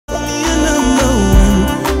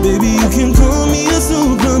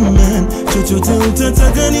Hey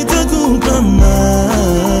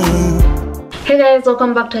guys,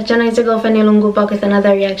 welcome back to our channel. It's your girl Fanny back with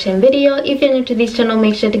another reaction video. If you're new to this channel,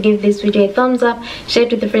 make sure to give this video a thumbs up, share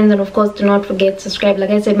it with your friends, and of course do not forget to subscribe. Like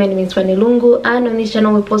I said, my name is Fanny, and on this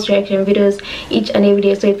channel we post reaction videos each and every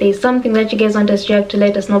day. So if there's something that you guys want us to react to,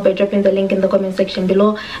 let us know by dropping the link in the comment section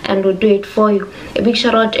below and we'll do it for you. A big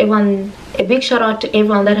shout out to everyone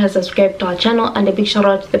that has subscribed to our channel, and a big shout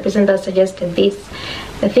out to the person that suggested this.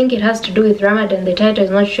 I think it has to do with Ramadan. The title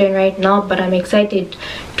is not showing right now, but I'm excited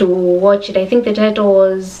to watch it. I think the title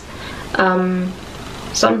was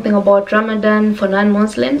something about Ramadan for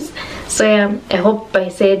non-Muslims. So yeah, I hope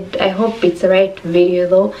it's the right video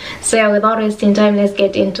though. So yeah, without wasting time, let's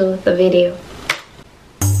get into the video.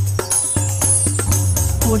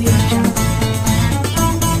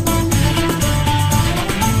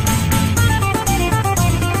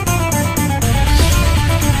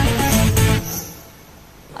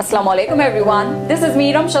 Assalamualaikum everyone, this is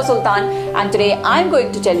me Ramsha Sultan, and today I'm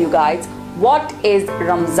going to tell you guys what is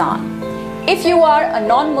Ramzan. If you are a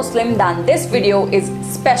non-Muslim, then this video is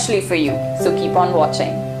specially for you, so keep on watching.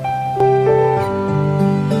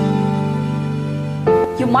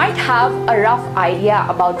 You might have a rough idea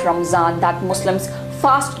about Ramzan, that Muslims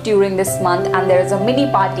fast during this month and there is a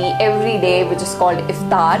mini party every day which is called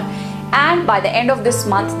Iftar, and by the end of this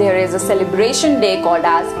month there is a celebration day called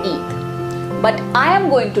as Eid. But I am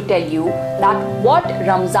going to tell you that what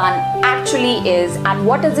Ramzan actually is and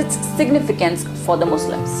what is its significance for the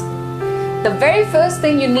Muslims. The very first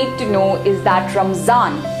thing you need to know is that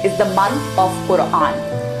Ramzan is the month of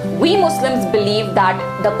Quran. We Muslims believe that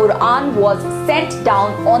the Quran was sent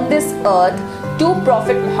down on this earth to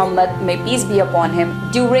Prophet Muhammad, may peace be upon him,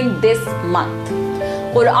 during this month.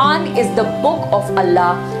 Quran is the book of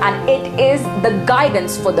Allah and it is the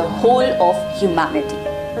guidance for the whole of humanity.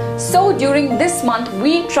 So during this month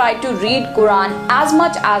we try to read Quran as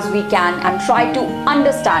much as we can and try to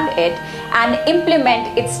understand it and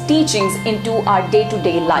implement its teachings into our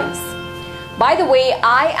day-to-day lives. By the way,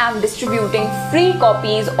 I am distributing free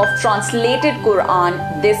copies of translated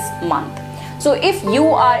Quran this month. So if you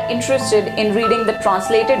are interested in reading the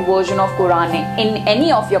translated version of Quran in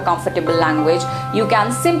any of your comfortable language, you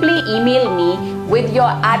can simply email me with your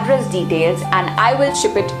address details and I will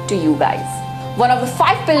ship it to you guys. One of the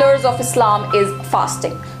 5 pillars of Islam is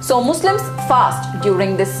fasting. So Muslims fast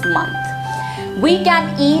during this month. We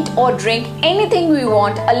can eat or drink anything we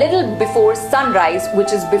want a little before sunrise,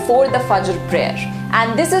 which is before the Fajr prayer,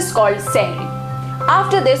 and this is called Sehri.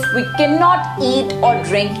 After this, we cannot eat or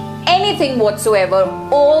drink anything whatsoever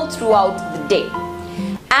all throughout the day.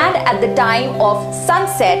 And at the time of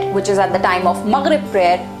sunset, which is at the time of Maghrib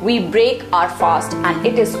prayer, we break our fast and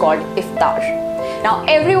it is called Iftar. Now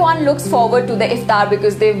everyone looks forward to the Iftar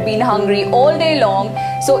because they've been hungry all day long.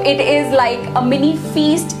 So it is like a mini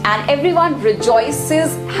feast and everyone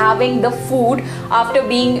rejoices having the food after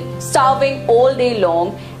being starving all day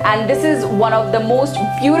long. And this is one of the most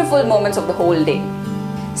beautiful moments of the whole day.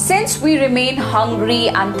 Since we remain hungry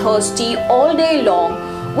and thirsty all day long,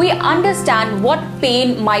 we understand what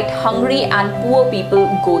pain might hungry and poor people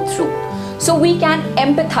go through. So we can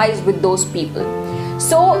empathize with those people.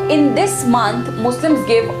 So in this month, Muslims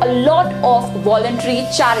give a lot of voluntary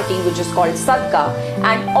charity which is called sadaqah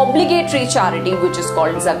and obligatory charity which is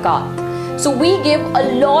called zakat. So we give a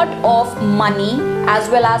lot of money as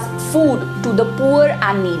well as food to the poor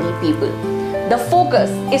and needy people. The focus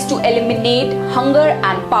is to eliminate hunger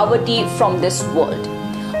and poverty from this world.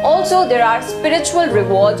 Also, there are spiritual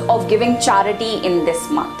rewards of giving charity in this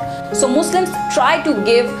month. So Muslims try to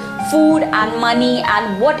give food and money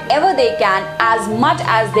and whatever they can, as much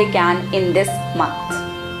as they can in this month.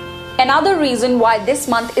 Another reason why this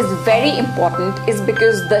month is very important is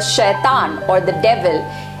because the shaitan or the devil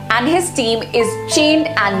and his team is chained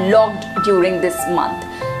and locked during this month.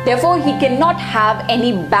 Therefore, he cannot have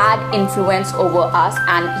any bad influence over us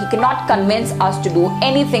and he cannot convince us to do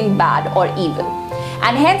anything bad or evil.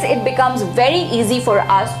 And hence it becomes very easy for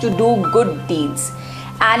us to do good deeds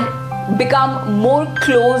and become more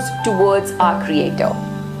close towards our Creator.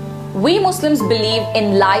 We Muslims believe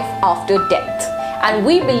in life after death, and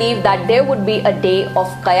we believe that there would be a day of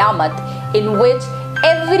Qiyamah in which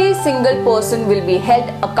every single person will be held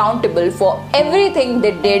accountable for everything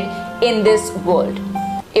they did in this world.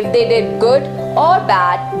 If they did good or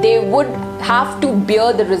bad, they would have to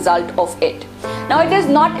bear the result of it. Now it is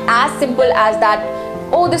not as simple as that,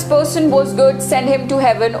 oh, this person was good, send him to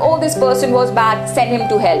heaven, oh, this person was bad, send him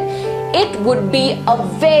to hell. It would be a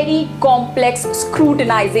very complex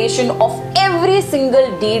scrutinization of every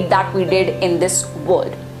single deed that we did in this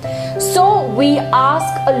So we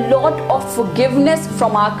ask a lot of forgiveness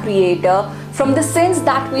from our Creator from the sins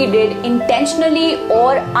that we did intentionally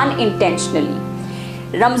or unintentionally.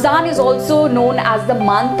 Ramzan is also known as the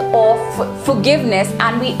month of forgiveness,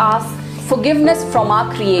 and we ask forgiveness from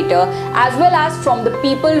our Creator as well as from the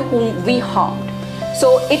people whom we harmed.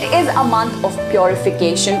 So it is a month of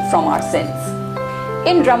purification from our sins.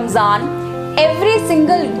 In Ramzan, every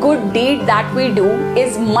single good deed that we do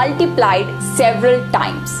is multiplied several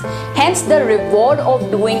times. Hence, the reward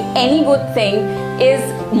of doing any good thing is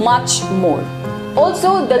much more.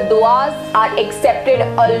 Also, the du'as are accepted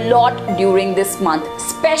a lot during this month,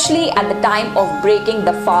 especially at the time of breaking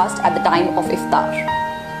the fast at the time of iftar.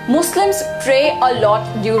 Muslims pray a lot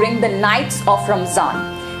during the nights of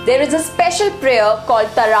Ramzan. There is a special prayer called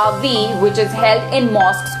Taraweeh, which is held in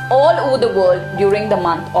mosques all over the world during the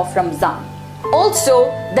month of Ramzan.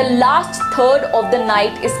 Also, the last third of the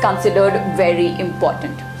night is considered very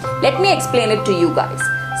important. Let me explain it to you guys.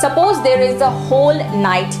 Suppose there is a whole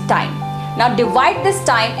night time. Now divide this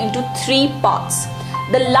time into 3 parts.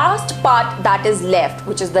 The last part that is left,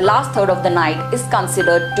 which is the last third of the night, is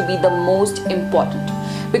considered to be the most important,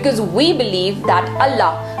 because we believe that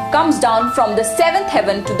Allah comes down from the 7th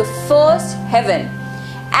heaven to the 1st heaven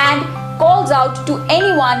and calls out to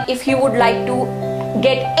anyone if he would like to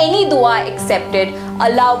get any dua accepted.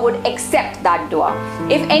 Allah would accept that dua.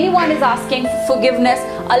 If anyone is asking forgiveness,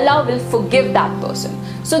 Allah will forgive that person.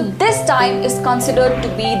 So this time is considered to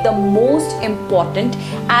be the most important,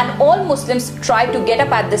 and all Muslims try to get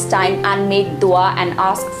up at this time and make dua and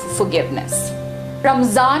ask for forgiveness.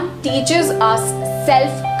 Ramzan teaches us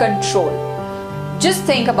self-control. Just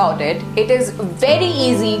think about it. It is very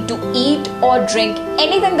easy to eat or drink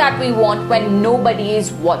anything that we want when nobody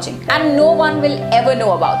is watching, and no one will ever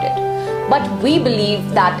know about it. But we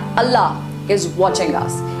believe that Allah is watching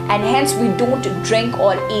us, and hence we don't drink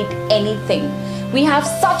or eat anything. We have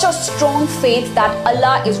such a strong faith that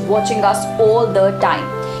Allah is watching us all the time.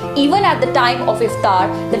 Even at the time of iftar,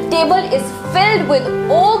 the table is filled with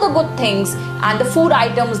all the good things and the food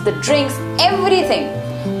items, the drinks, everything.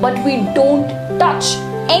 But we don't touch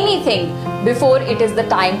anything before it is the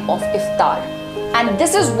time of iftar. And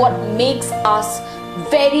this is what makes us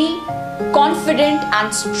very confident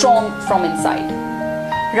and strong from inside.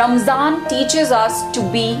 Ramzan teaches us to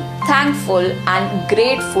be thankful and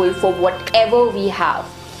grateful for whatever we have.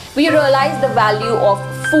 We realize the value of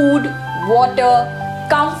food, water,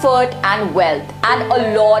 comfort and wealth, and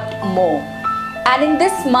a lot more. And in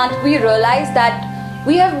this month we realize that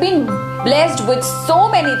we have been blessed with so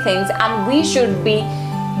many things, and we should be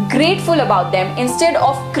grateful about them instead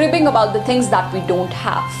of cribbing about the things that we don't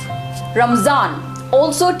have. Ramzan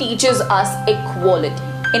also teaches us equality.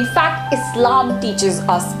 In fact, Islam teaches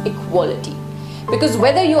us equality, because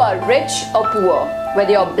whether you are rich or poor,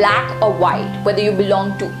 whether you're black or white, whether you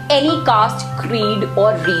belong to any caste, creed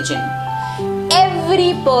or region,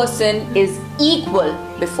 every person is equal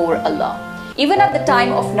before Allah. Even at the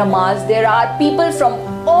time of namaz, there are people from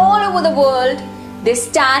all over the world. They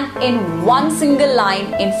stand in one single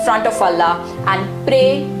line in front of Allah and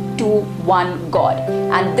pray to one God.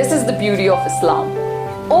 And this is the beauty of Islam.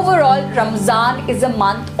 Overall, Ramzan is a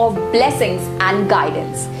month of blessings and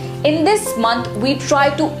guidance. In this month, we try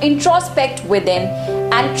to introspect within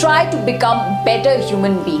and try to become better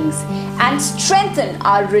human beings and strengthen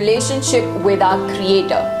our relationship with our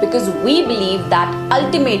Creator, because we believe that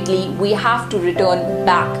ultimately we have to return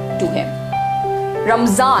back to Him.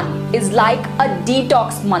 Ramzan is like a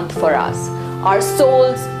detox month for us. Our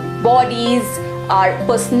souls, bodies, our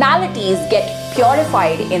personalities get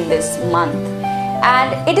purified in this month.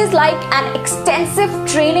 And it is like an extensive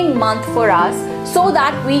training month for us, so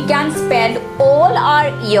that we can spend all our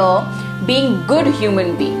year being good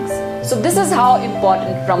human beings. So this is how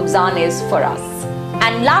important Ramzan is for us.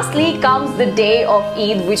 And lastly comes the day of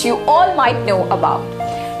Eid, which you all might know about.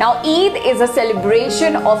 Now, Eid is a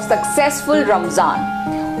celebration of successful Ramzan.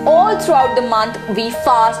 All throughout the month, we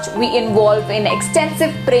fast, we involve in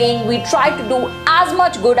extensive praying, we try to do as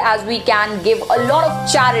much good as we can, give a lot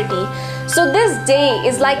of charity. So this day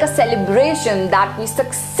is like a celebration that we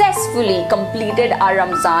successfully completed our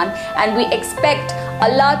Ramzan, and we expect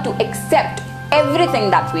Allah to accept everything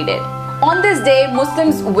that we did. On this day,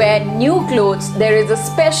 Muslims wear new clothes. There is a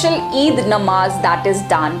special Eid namaz that is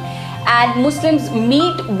done, and Muslims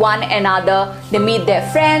meet one another. They meet their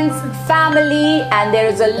friends, family, and there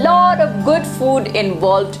is a lot of good food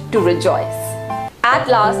involved to rejoice. At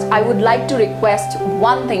last, I would like to request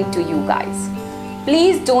one thing to you guys.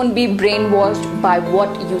 Please don't be brainwashed by what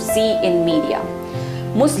you see in media.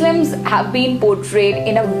 Muslims have been portrayed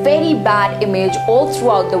in a very bad image all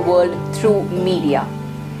throughout the world through media.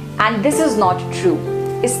 And this is not true.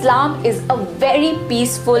 Islam is a very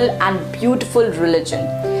peaceful and beautiful religion.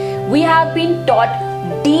 We have been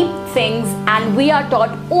taught deep things and we are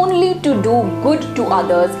taught only to do good to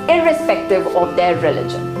others irrespective of their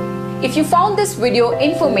religion. If you found this video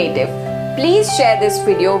informative, please share this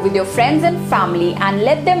video with your friends and family and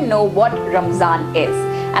let them know what Ramzan is.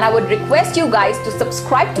 And I would request you guys to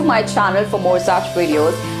subscribe to my channel for more such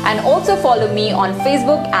videos and also follow me on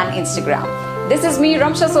Facebook and Instagram. This is me,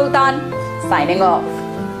 Ramsha Sultan, signing off.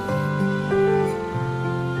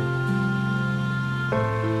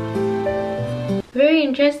 Very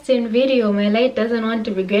interesting video. My light doesn't want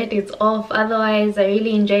to regret it's off. Otherwise, I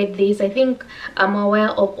really enjoyed this. I think I'm aware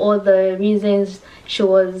of all the reasons she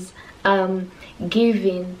was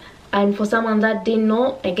giving, and for someone that didn't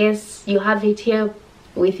know, I guess you have it here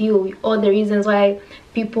with you, all the reasons why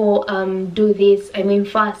people do this, I mean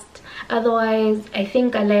fast. Otherwise, I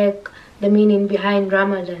think I like the meaning behind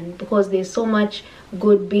Ramadan, because there's so much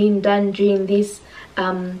good being done during this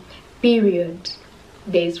period.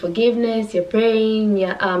 There's forgiveness, you're praying,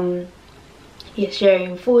 you're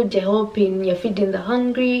sharing food, you're helping, you're feeding the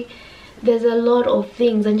hungry. There's a lot of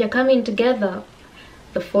things, and you're coming together.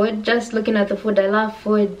 The food, just looking at the food, I love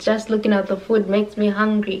food, just looking at the food makes me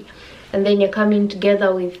hungry. And then you're coming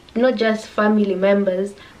together with not just family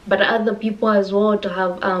members but other people as well to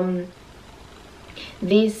have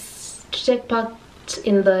this, to take part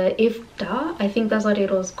in the iftar, I think that's what it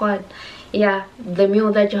was called. Yeah, the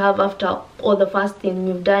meal that you have after all the fasting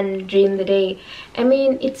you've done during the day. I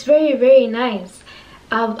mean, it's very, very nice.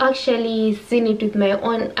 I've actually seen it with my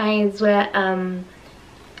own eyes where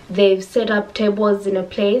they've set up tables in a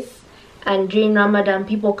place, and during Ramadan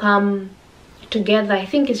people come together. I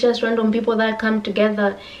think it's just random people that come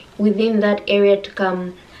together within that area to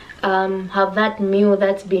come have that meal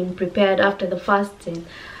that's been prepared after the fasting,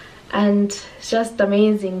 and it's just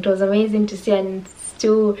amazing. It was amazing to see, and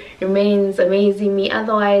still remains amazing me.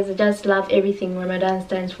 Otherwise, I just love everything Ramadan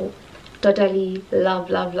stands for. Totally love.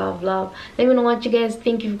 Let me know what you guys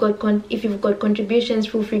think. If you've got contributions,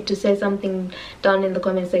 feel free to say something down in the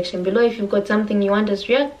comment section below. If you've got something you want us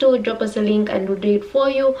to react to, drop us a link and we'll do it for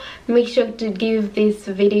you. Make sure to give this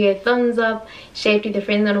video a thumbs up, share it with your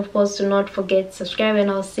friends, and of course do not forget to subscribe, and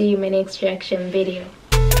I'll see you in my next reaction video.